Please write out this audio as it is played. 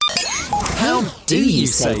How do you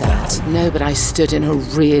say that? No, but I stood in a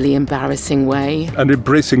really embarrassing way. And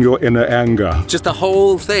embracing your inner anger. Just the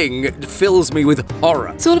whole thing fills me with horror.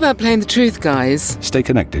 It's all about playing the truth, guys. Stay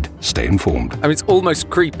connected, stay informed. I mean, it's almost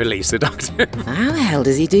creepily seductive. How the hell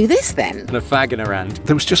does he do this then? And a fag in her hand.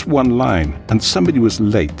 There was just one line, and somebody was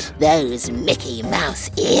late. Those Mickey Mouse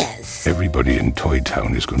ears. Everybody in Toy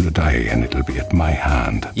Town is going to die, and it'll be at my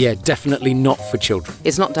hand. Yeah, definitely not for children.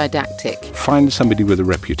 It's not didactic. Find somebody with a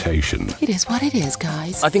reputation. It is what it is,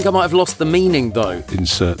 guys. I think I might have lost the meaning, though.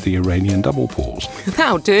 Insert the Iranian double pause.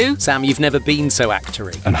 That'll do. Sam, you've never been so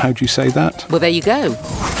actory. And how do you say that? Well, there you go.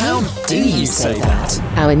 How do you say that?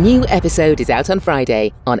 Our new episode is out on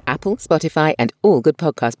Friday on Apple, Spotify, and all good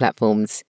podcast platforms.